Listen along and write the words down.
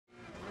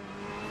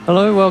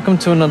Hello, welcome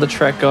to another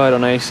track guide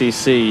on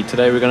ACC.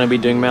 Today we're going to be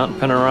doing Mount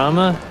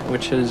Panorama,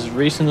 which has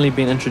recently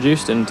been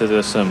introduced into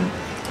the sim.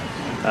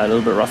 A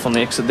little bit rough on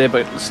the exit there,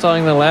 but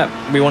starting the lap,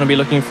 we want to be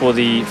looking for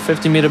the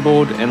 50 meter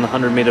board and the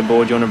 100 meter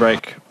board. You want to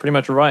brake pretty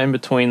much right in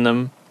between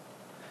them.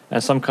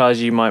 And some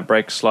cars you might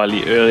brake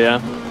slightly earlier.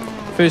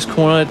 First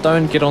corner,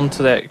 don't get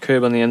onto that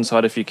curb on the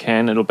inside if you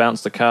can. It'll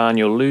bounce the car and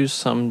you'll lose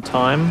some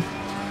time.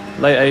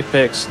 Late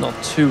apex, not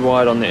too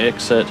wide on the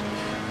exit.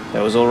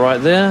 That was all right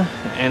there,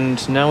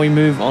 and now we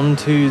move on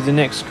to the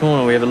next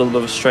corner. We have a little bit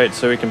of a straight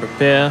so we can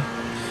prepare,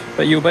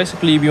 but you'll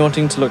basically be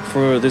wanting to look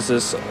for, there's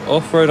this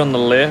off-road on the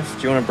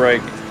left. You want to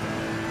brake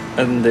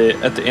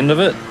at the end of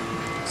it.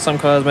 Some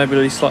cars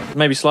maybe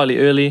slightly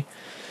early,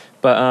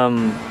 but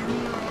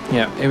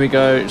yeah, here we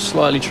go,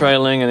 slightly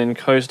trailing and then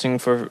coasting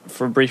for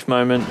a brief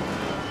moment,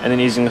 and then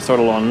easing the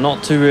throttle on.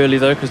 Not too early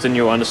though, because then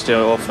you'll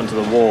understeer off into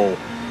the wall.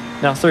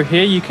 Now through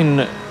here you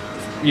can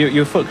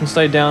your foot can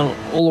stay down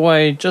all the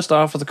way just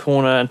after the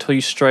corner until you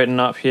straighten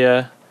up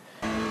here.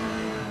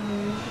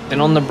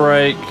 Then on the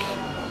brake,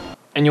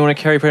 and you want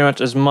to carry pretty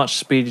much as much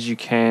speed as you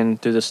can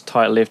through this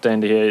tight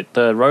left-hander here.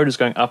 The road is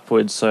going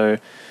upwards, so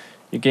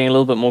you're getting a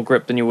little bit more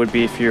grip than you would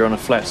be if you're on a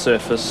flat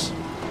surface.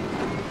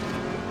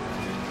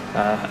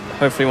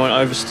 Hopefully you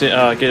won't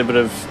oversteer, get a bit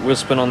of wheel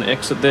spin on the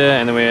exit there,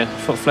 and then we're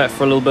foot flat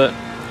for a little bit.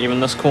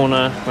 Even this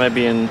corner,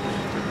 maybe in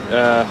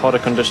hotter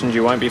conditions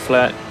you won't be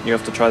flat. You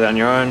have to try that on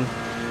your own.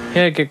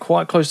 Here, get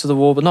quite close to the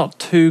wall, but not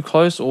too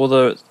close,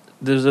 although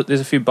there's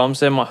a few bumps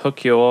there, might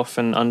hook you off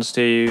and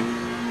understeer you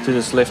to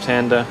this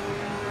left-hander.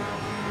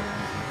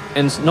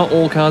 And it's not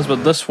all cars,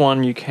 but this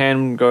one you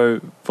can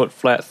go foot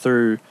flat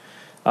through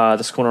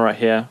this corner right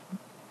here.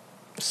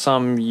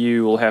 Some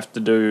you will have to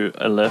do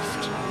a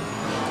lift,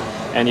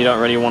 and you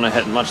don't really want to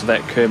hit much of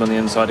that curb on the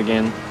inside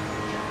again.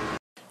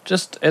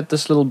 Just at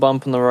this little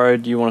bump on the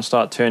road, you want to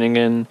start turning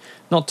in,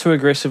 not too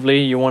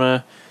aggressively. You want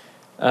to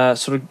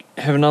sort of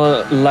have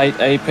another late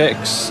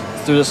apex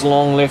through this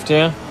long left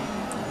here.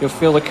 You'll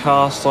feel the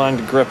car starting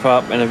to grip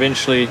up, and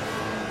eventually,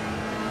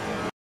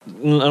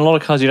 in a lot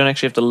of cars you don't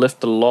actually have to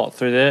lift a lot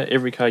through there.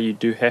 Every car you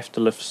do have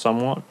to lift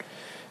somewhat,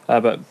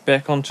 but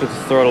back onto the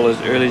throttle as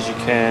early as you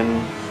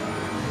can.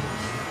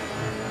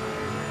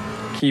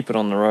 Keep it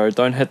on the road,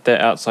 don't hit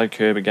that outside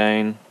curb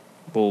again.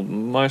 Will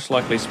most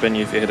likely spin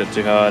you if you hit it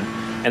too hard.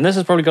 And this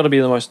has probably got to be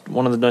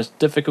one of the most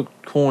difficult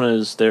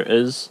corners there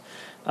is.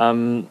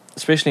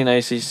 Especially in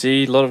ACC,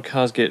 a lot of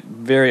cars get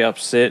very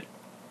upset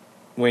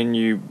when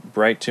you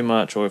brake too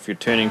much or if you're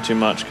turning too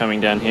much coming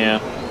down here.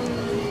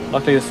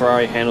 Luckily the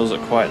Ferrari handles it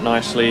quite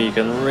nicely. You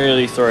can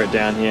really throw it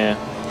down here.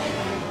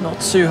 Not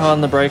too hard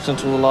on the brakes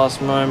until the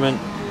last moment.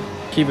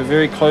 Keep it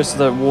very close to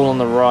the wall on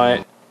the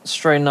right.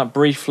 Straighten up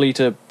briefly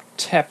to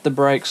tap the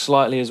brakes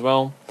slightly as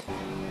well.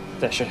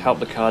 That should help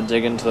the car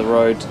dig into the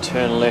road to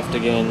turn left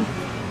again.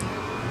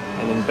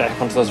 And then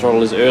back onto the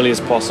throttle as early as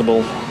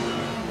possible.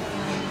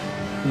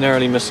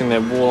 Narrowly missing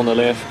that wall on the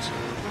left.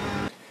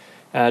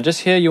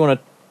 Just here you want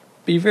to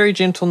be very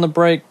gentle on the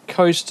brake,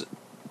 coast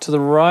to the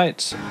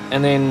right,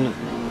 and then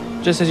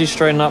just as you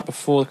straighten up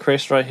before the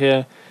crest right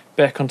here,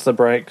 back onto the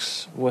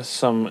brakes with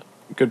some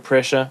good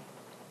pressure.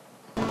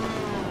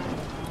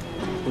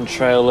 And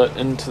trail it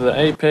into the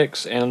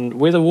apex, and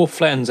where the wall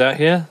flattens out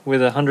here, where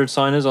the 100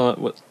 sign is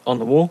on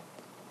the wall,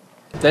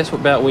 that's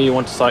about where you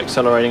want to start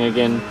accelerating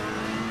again.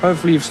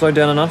 Hopefully you've slowed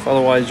down enough,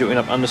 otherwise you'll end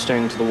up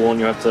understeering to the wall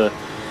and you have to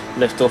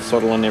lift off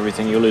throttle and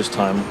everything, you'll lose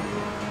time.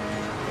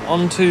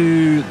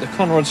 Onto the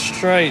Conrod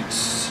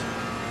straights,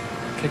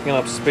 picking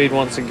up speed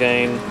once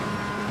again,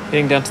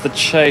 heading down to the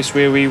chase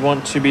where we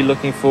want to be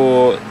looking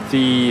for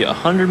the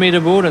 100 meter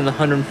board and the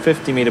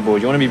 150 meter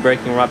board. You want to be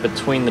braking right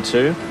between the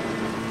two.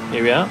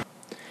 Here we are.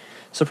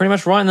 So pretty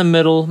much right in the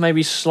middle,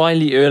 maybe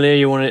slightly earlier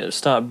you want to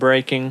start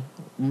braking,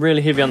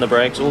 really heavy on the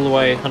brakes, all the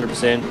way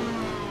 100%,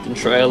 then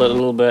trail it a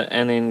little bit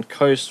and then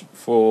coast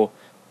for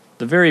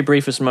the very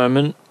briefest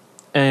moment,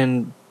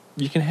 and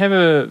you can have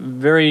a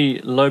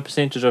very low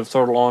percentage of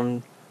throttle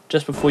on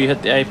just before you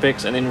hit the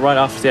apex, and then right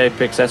after the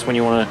apex, that's when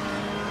you want to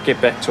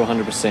get back to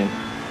 100%.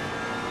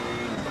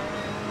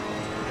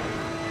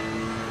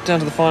 Down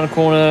to the final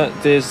corner,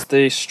 there's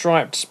the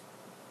striped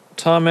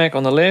tarmac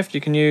on the left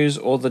you can use,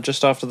 or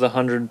just after the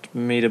 100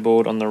 meter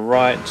board on the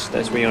right.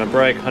 That's where you want to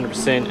brake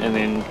 100% and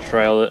then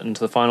trail it into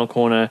the final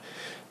corner.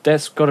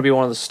 That's got to be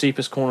one of the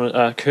steepest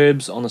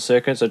curbs on the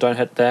circuit, so don't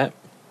hit that.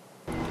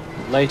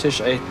 Late-ish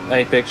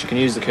apex, you can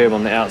use the curb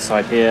on the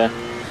outside here,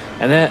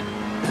 and that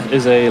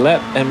is a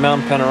lap at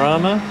Mount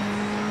Panorama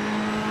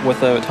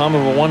with a time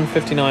of a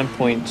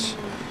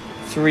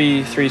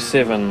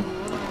 1:59.337.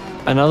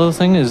 Another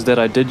thing is that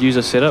I did use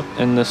a setup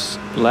in this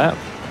lap.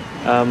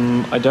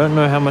 I don't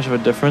know how much of a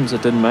difference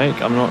it did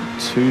make. I'm not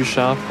too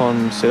sharp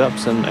on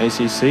setups in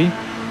ACC,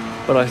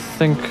 but I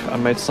think I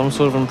made some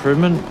sort of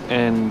improvement,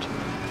 and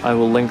I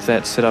will link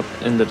that setup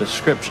in the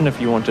description if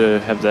you want to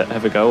have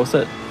a go with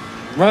it.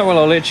 Right, well,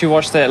 I'll let you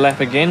watch that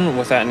lap again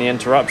without any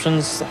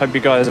interruptions. Hope you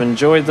guys have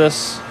enjoyed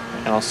this,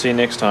 and I'll see you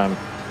next time.